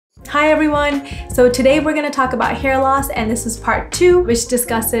Hi everyone! So today we're going to talk about hair loss, and this is part 2, which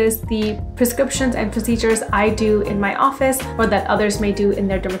discusses the prescriptions and procedures I do in my office or that others may do in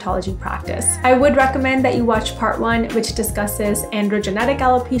their dermatology practice. I would recommend that you watch part 1, which discusses androgenetic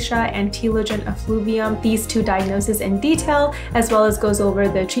alopecia and telogen effluvium, these two diagnoses in detail, as well as goes over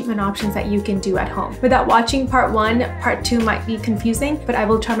the treatment options that you can do at home. Without watching part 1, part 2 might be confusing, but I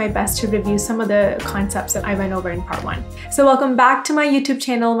will try my best to review some of the concepts that I went over in part 1. So welcome back to my YouTube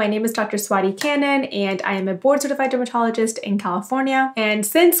channel. My name is Dr. Swati Kannan, and I am a board certified dermatologist in California. And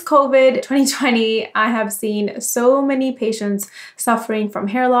since COVID 2020, I have seen so many patients suffering from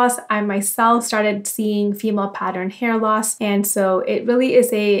hair loss. I myself started seeing female pattern hair loss, and so it really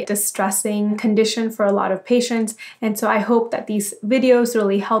is a distressing condition for a lot of patients. And so I hope that these videos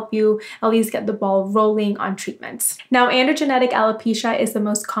really help you at least get the ball rolling on treatments. Now, androgenetic alopecia is the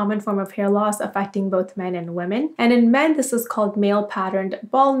most common form of hair loss affecting both men and women. And in men, this is called male patterned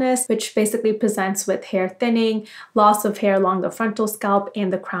baldness, which basically presents with hair thinning, loss of hair along the frontal scalp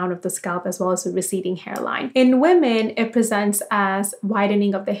and the crown of the scalp, as well as a receding hairline. In women, it presents as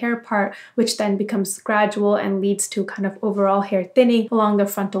widening of the hair part, which then becomes gradual and leads to kind of overall hair thinning along the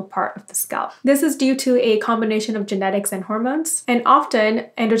frontal part of the scalp. This is due to a combination of genetics and hormones, and often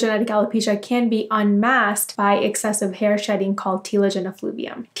androgenetic alopecia can be unmasked by excessive hair shedding called telogen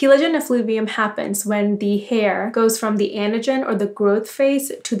effluvium. Telogen effluvium happens when the hair goes from the anagen or the growth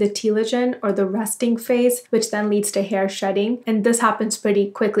phase to the telogen or the resting phase, which then leads to hair shedding. And this happens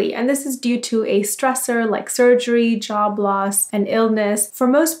pretty quickly. And this is due to a stressor like surgery, job loss, and illness. For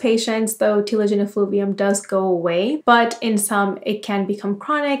most patients, though, telogen effluvium does go away, but in some it can become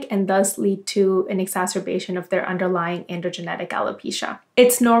chronic and thus lead to an exacerbation of their underlying androgenetic alopecia.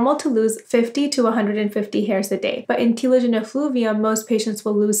 It's normal to lose 50 to 150 hairs a day, but in telogen effluvium, most patients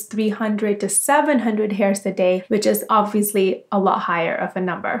will lose 300 to 700 hairs a day, which is obviously a lot higher of a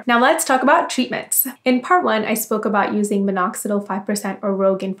number. Now let's talk about treatments. In part 1, I spoke about using minoxidil 5% or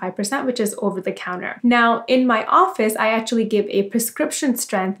Rogaine 5%, which is over the counter. Now in my office, I actually give a prescription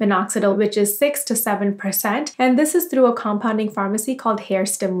strength minoxidil, which is 6 to 7%, and this is through a compounding pharmacy called Hair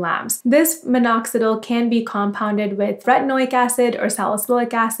Stim Labs. This minoxidil can be compounded with retinoic acid or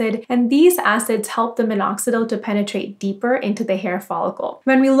salicylic acid, and these acids help the minoxidil to penetrate deeper into the hair follicle.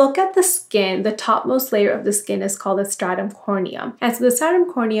 When we look at the skin, the topmost layer of the skin is called the stratum corneum. And so the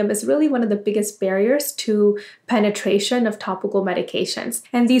stratum corneum is really one of the biggest barriers to penetration of topical medications.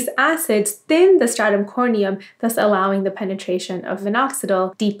 And these acids thin the stratum corneum, thus allowing the penetration of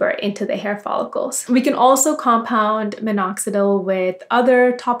minoxidil deeper into the hair follicles. We can also compound minoxidil with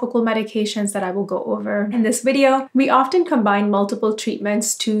other topical medications that I will go over in this video. We often combine multiple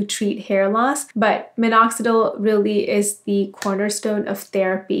treatments to treat hair loss, but minoxidil really is the cornerstone of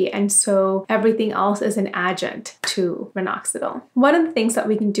therapy, and so everything else is an adjunct to minoxidil. One of the things that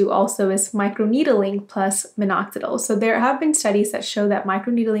we can do also is microneedling plus minoxidil. So there have been studies that show that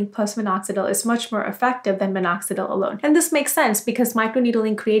microneedling plus minoxidil is much more effective than minoxidil alone. And this makes sense because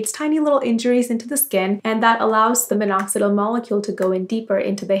microneedling creates tiny little injuries into the skin, and that allows the minoxidil molecule to go in deeper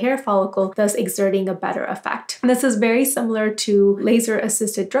into the hair follicle, thus exerting a better effect. And this is very similar to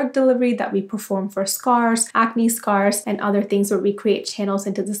laser-assisted drug delivery that we perform for scars, acne scars, and other things where we create channels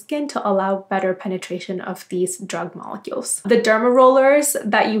into the skin to allow better penetration of these drug molecules. The derma rollers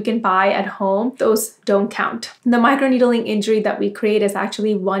that you can buy at home, those don't count. The microneedling injury that we create is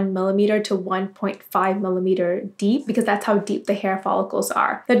actually 1 millimeter to 1.5 millimeter deep, because that's how deep the hair follicles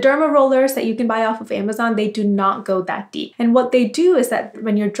are. The derma rollers that you can buy off of Amazon, they do not go that deep. And what they do is that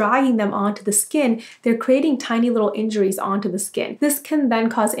when you're dragging them onto the skin, they're creating tiny little injuries onto the skin. This can then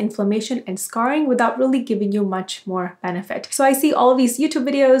cause inflammation and scarring without really giving you much more benefit. So I see all of these YouTube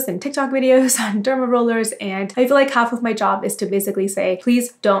videos and TikTok videos on derma rollers, and I feel like half of my job is to basically say,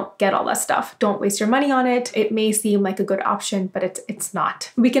 please don't get all that stuff. Don't waste your money on it. It may seem like a good option, but it's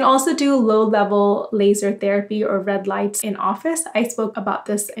not. We can also do low-level laser therapy or red lights in office. I spoke about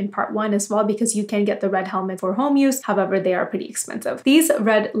this in part 1 as well, because you can get the red helmet for home use. However, they are pretty expensive. These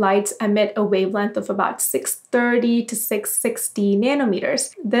red lights emit a wavelength of about 630 to 660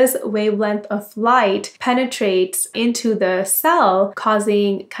 nanometers. This wavelength of light penetrates into the cell,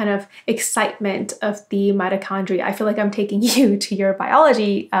 causing kind of excitement of the mitochondria. I feel like I'm taking you to your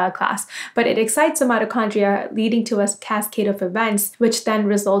biology class, but it excites the mitochondria, leading to a cascade of events, which then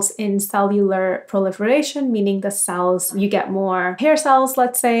results in cellular proliferation, meaning the cells, you get more hair cells,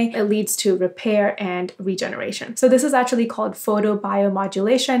 let's say. It leads to repair and regeneration. So this is actually called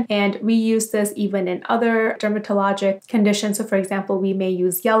photobiomodulation, and we use this even in other dermatologic conditions. So for example, example, we may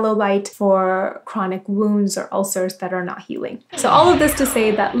use yellow light for chronic wounds or ulcers that are not healing. So all of this to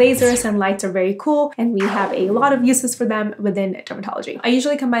say that lasers and lights are very cool, and we have a lot of uses for them within dermatology. I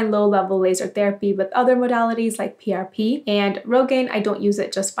usually combine low-level laser therapy with other modalities like PRP, and Rogaine, I don't use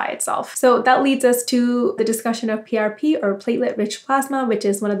it just by itself. So that leads us to the discussion of PRP, or platelet-rich plasma, which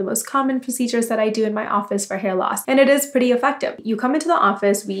is one of the most common procedures that I do in my office for hair loss, and it is pretty effective. You come into the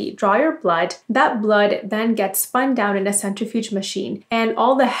office, we draw your blood, that blood then gets spun down in a centrifuge machine, and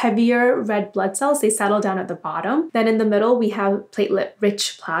all the heavier red blood cells, they settle down at the bottom. Then in the middle, we have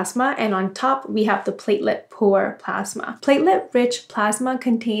platelet-rich plasma, and on top, we have the platelet-poor plasma. Platelet-rich plasma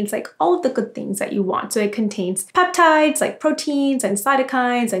contains like all of the good things that you want. So it contains peptides like proteins and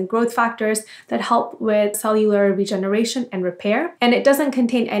cytokines and growth factors that help with cellular regeneration and repair. And it doesn't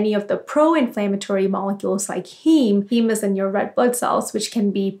contain any of the pro-inflammatory molecules like heme. Heme is in your red blood cells, which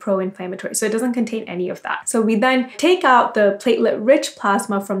can be pro-inflammatory. So it doesn't contain any of that. So we then take out the platelet-rich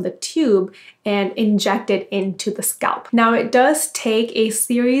plasma from the tube and inject it into the scalp. Now it does take a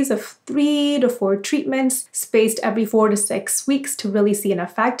series of 3 to 4 treatments spaced every 4 to 6 weeks to really see an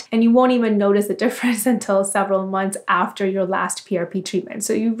effect, and you won't even notice a difference until several months after your last PRP treatment.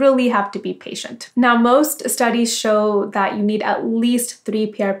 So you really have to be patient. Now most studies show that you need at least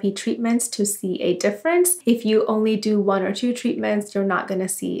 3 PRP treatments to see a difference. If you only do 1 or 2 treatments, you're not going to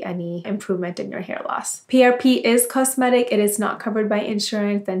see any improvement in your hair loss. PRP is cosmetic, it is not covered by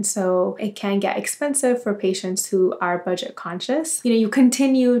insurance, and so it can get expensive for patients who are budget conscious. You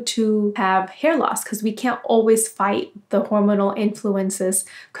continue to have hair loss because we can't always fight the hormonal influences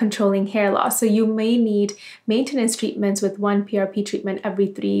controlling hair loss. So you may need maintenance treatments with 1 PRP treatment every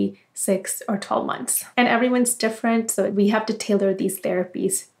 3, 6, or 12 months. And everyone's different, so we have to tailor these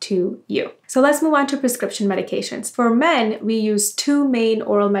therapies to you. So let's move on to prescription medications. For men, we use 2 main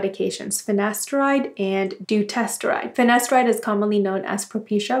oral medications, finasteride and dutasteride. Finasteride is commonly known as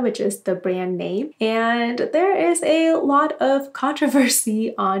Propecia, which is the brand name. And there is a lot of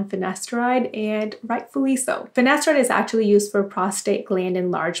controversy on finasteride, and rightfully so. Finasteride is actually used for prostate gland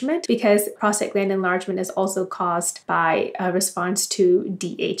enlargement because prostate gland enlargement is also caused by a response to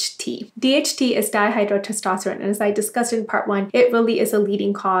DHT. DHT is dihydrotestosterone, and as I discussed in part 1, it really is a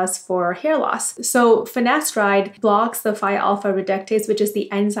leading cause for hair loss. So finasteride blocks the 5-alpha reductase, which is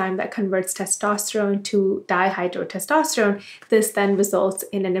the enzyme that converts testosterone to dihydrotestosterone. This then results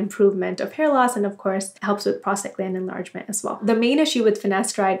in an improvement of hair loss, and of course helps with prostate gland enlargement as well. The main issue with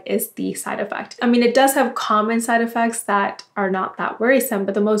finasteride is the side effect. I mean, it does have common side effects that are not that worrisome,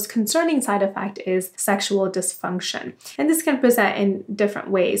 but the most concerning side effect is sexual dysfunction. And this can present in different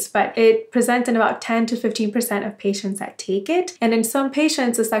ways, but it presents in about 10 to 15% of patients that take it. And in some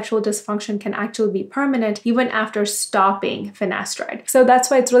patients, the sexual dysfunction can actually be permanent even after stopping finasteride. So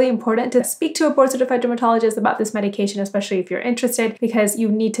that's why it's really important to speak to a board-certified dermatologist about this medication, especially if you're interested, because you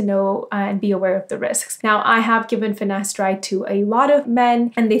need to know and be aware of the risks. Now, I have given finasteride to a lot of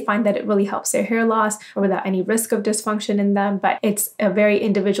men, and they find that it really helps their hair loss or without any risk of dysfunction in them, but it's a very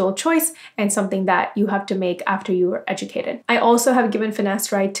individual choice and something that you have to make after you are educated. I also have given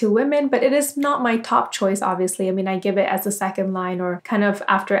finasteride to women, but it is not my top choice, obviously. I mean, I give it as a second line or kind of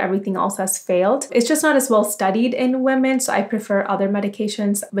after everything else has failed. It's just not as well studied in women, so I prefer other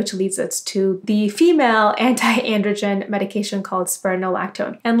medications, which leads us to the female anti-androgen medication called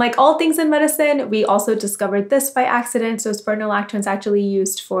spironolactone. And like all things in medicine, we also discovered this by accident. So spironolactone is actually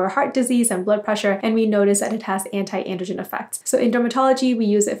used for heart disease and blood pressure, and we noticed that it has anti-androgen effects. So in dermatology, we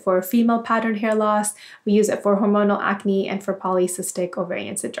use it for female pattern hair loss, we use it for hormonal acne, and for polycystic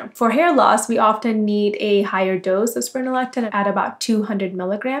ovarian syndrome. For hair loss, we often need a higher dose of spironolactone at about 200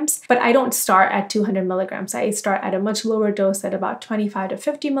 milligrams, but I don't start at 200 milligrams. I start at a much lower dose at about 25 to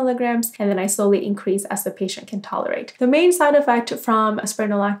 50 milligrams, and then I slowly increase as the patient can tolerate. The main side effect from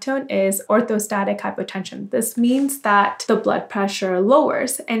spironolactone is orthostatic hypotension. This means that the blood pressure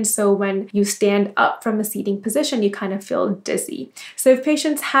lowers, and so when you stand up from a seating position, you kind of feel dizzy. So if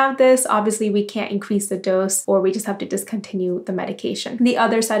patients have this, obviously we can't increase the dose, or we just have to discontinue the medication. The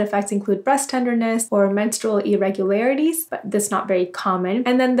other side effects include breast tenderness or menstrual irregularities, but that's not very common.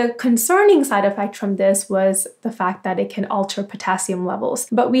 And then the concerning side effect from this was the fact that it can alter potassium levels.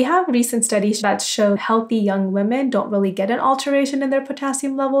 But we have recent studies that show healthy young women don't really get an alteration in their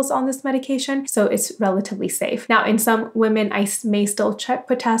potassium levels on this medication, so it's relatively safe. Now, in some women, I may still check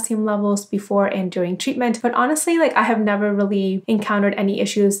potassium levels before and during treatment, but honestly, I have never really encountered any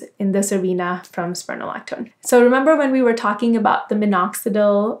issues in this arena from spironolactone. So remember when we were talking about the minoxidil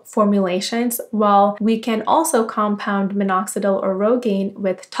pill formulations, while we can also compound minoxidil or Rogaine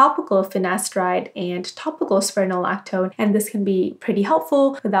with topical finasteride and topical spironolactone, and this can be pretty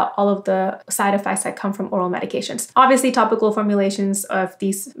helpful without all of the side effects that come from oral medications. Obviously, topical formulations of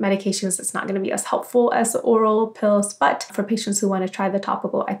these medications, it's not going to be as helpful as the oral pills, but for patients who want to try the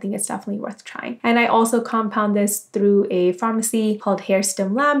topical, I think it's definitely worth trying. And I also compound this through a pharmacy called Hair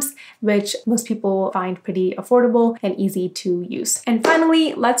Stem Labs, which most people find pretty affordable and easy to use. And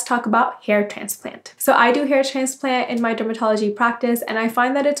finally, let's talk about hair transplant. So I do hair transplant in my dermatology practice, and I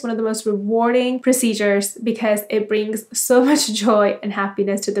find that it's one of the most rewarding procedures because it brings so much joy and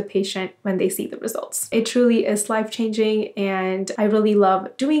happiness to the patient when they see the results. It truly is life-changing, and I really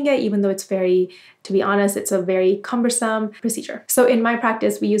love doing it, even though it's to be honest, it's a very cumbersome procedure. So in my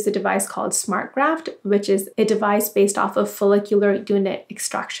practice, we use a device called SmartGraft, which is a device based off of follicular unit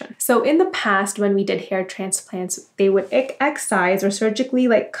extraction. So in the past, when we did hair transplants, they would excise or surgically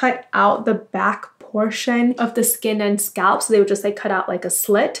cut out the back portion of the skin and scalp. So they would just cut out a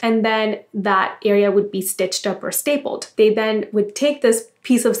slit, and then that area would be stitched up or stapled. They then would take this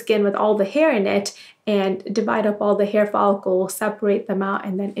piece of skin with all the hair in it and divide up all the hair follicles, separate them out,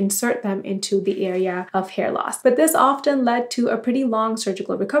 and then insert them into the area of hair loss. But this often led to a pretty long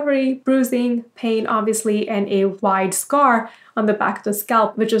surgical recovery, bruising, pain obviously, and a wide scar on the back of the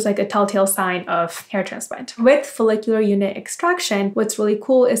scalp, which was a telltale sign of hair transplant. With follicular unit extraction, what's really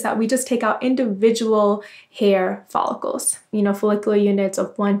cool is that we just take out individual hair follicles, follicular units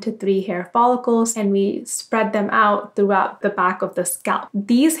of 1 to 3 hair follicles, and we spread them out throughout the back of the scalp.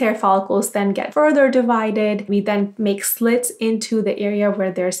 These hair follicles then get further divided. We then make slits into the area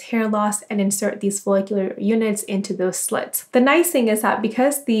where there's hair loss and insert these follicular units into those slits. The nice thing is that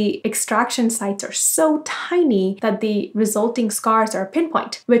because the extraction sites are so tiny that the resulting scars are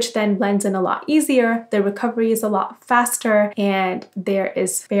pinpoint, which then blends in a lot easier, the recovery is a lot faster, and there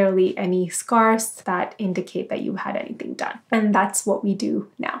is barely any scars that indicate that you had anything done. And that's what we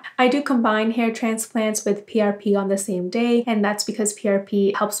do now. I do combine hair transplants with PRP on the same day, and that's because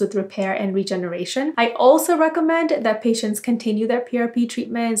PRP helps with repair and regeneration. I also recommend that patients continue their PRP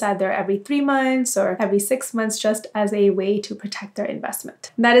treatments either every 3 months or every 6 months, just as a way to protect their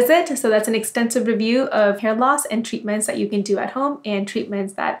investment. That is it. So that's an extensive review of hair loss and treatments that you can do at home and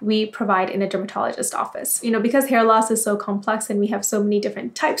treatments that we provide in a dermatologist office. Because hair loss is so complex and we have so many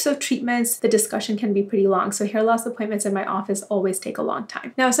different types of treatments, the discussion can be pretty long. So hair loss appointments in my office always take a long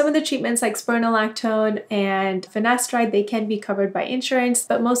time. Now, some of the treatments like spironolactone and finasteride, they can be covered by insurance,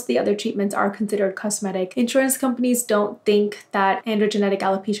 but most of the other treatments are considered cosmetic. Insurance companies don't think that androgenetic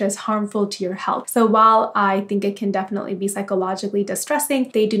alopecia is harmful to your health. So while I think it can definitely be psychologically distressing,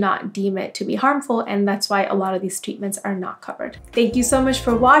 they do not deem it to be harmful, and that's why a lot of these treatments are not covered. Thank you so much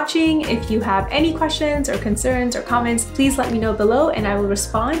for watching. If you have any questions or concerns or comments, please let me know below and I will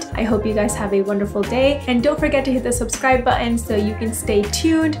respond. I hope you guys have a wonderful day, and don't forget to hit the subscribe button so you can stay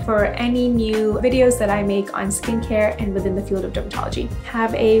tuned for any new videos that I make on skincare and within the field of dermatology.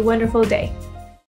 Have a wonderful day.